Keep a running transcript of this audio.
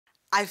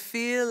I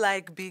feel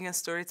like being a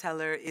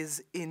storyteller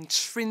is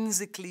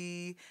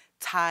intrinsically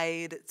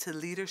tied to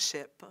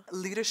leadership.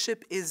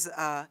 Leadership is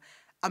a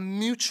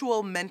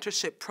mutual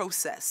mentorship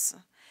process.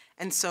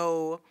 And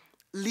so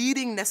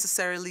leading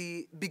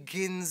necessarily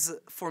begins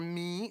for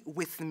me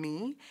with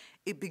me.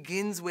 It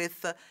begins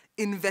with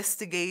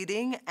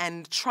investigating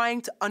and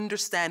trying to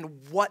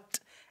understand what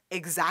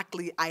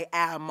exactly I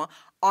am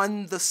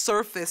on the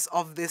surface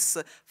of this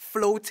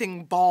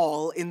floating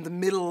ball in the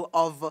middle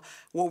of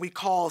what we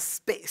call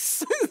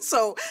space.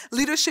 So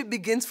leadership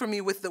begins for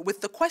me with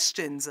the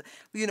questions.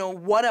 You know,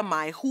 what am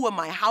I? Who am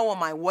I? How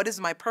am I? What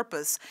is my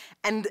purpose?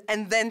 And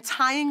then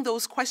tying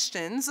those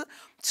questions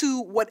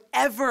to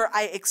whatever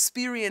I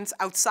experience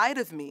outside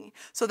of me,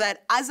 so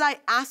that as I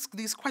ask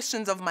these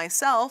questions of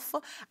myself,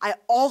 I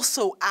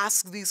also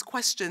ask these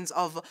questions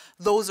of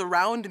those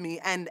around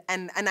me, and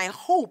I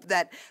hope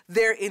that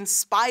they're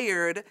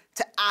inspired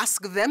to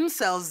ask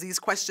themselves these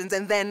questions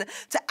and then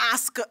to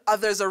ask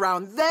others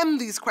around them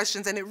these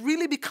questions. And it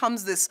really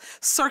becomes this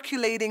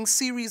circulating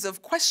series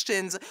of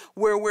questions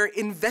where we're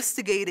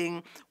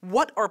investigating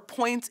what our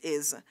point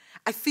is.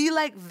 I feel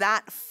like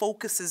that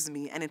focuses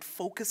me and it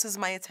focuses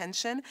my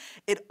attention.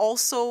 It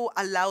also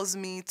allows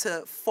me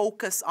to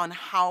focus on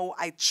how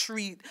I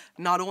treat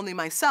not only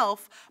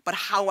myself, but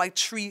how I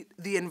treat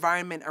the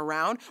environment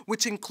around,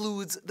 which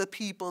includes the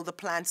people, the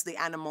plants, the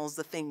animals,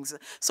 the things.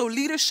 So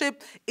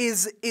leadership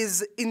is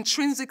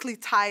intrinsically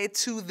tied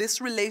to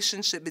this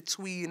relationship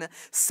between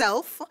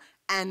self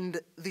and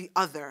the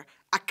other,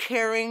 a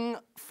caring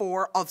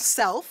for of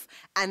self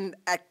and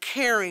a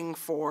caring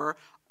for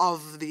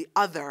of the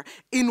other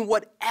in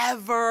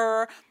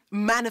whatever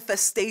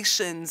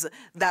manifestations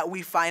that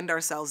we find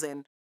ourselves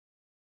in.